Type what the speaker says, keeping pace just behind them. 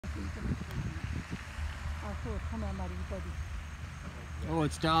Oh,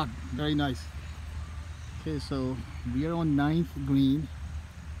 it's dark. Very nice. Okay, so we are on 9th green,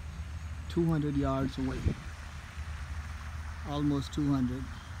 200 yards away. Almost 200.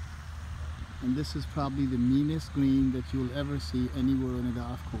 And this is probably the meanest green that you'll ever see anywhere on a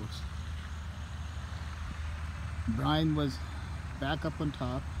golf course. Brian was back up on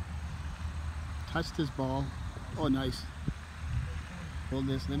top, touched his ball. Oh, nice. Hold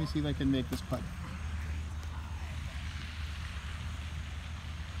this. Let me see if I can make this putt.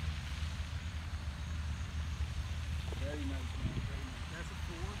 Very nice, man. Very nice. That's a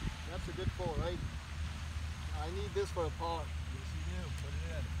 4? That's a good 4, right? I need this for a par. Yes, you do. Put it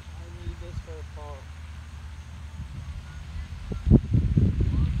in. I need this for a par.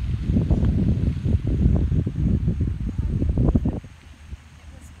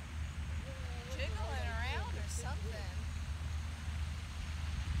 Jiggling around or something.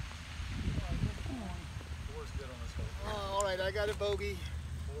 4's good on this hole. Oh, all right, I got a bogey.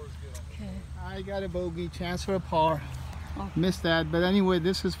 4's good on this hole. I got a bogey. Chance for a par. Missed that, but anyway,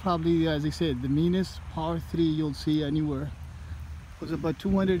 this is probably, as I said, the meanest par 3 you'll see anywhere. It was about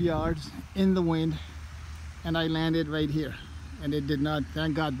 200 yards in the wind, and I landed right here, and it did not,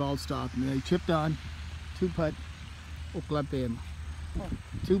 thank God, ball stopped. And I chipped on, 2-putt, ukla pe mo.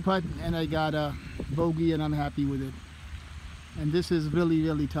 2-putt, and I got a bogey, and I'm happy with it. And this is really,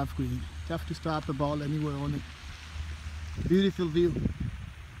 really tough green. Tough to stop the ball anywhere on it. Beautiful view.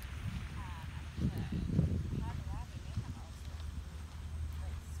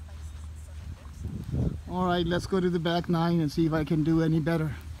 All right, let's go to the back 9 and see if I can do any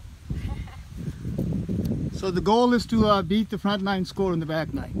better. So the goal is to beat the front 9 score in the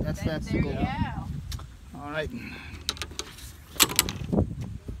back 9. That's the goal. Yeah. All right. And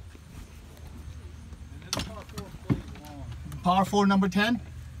this par 4 plays long. Par 4 number 10?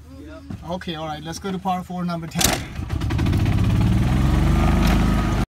 Yep. Okay, all right, let's go to par 4 number 10.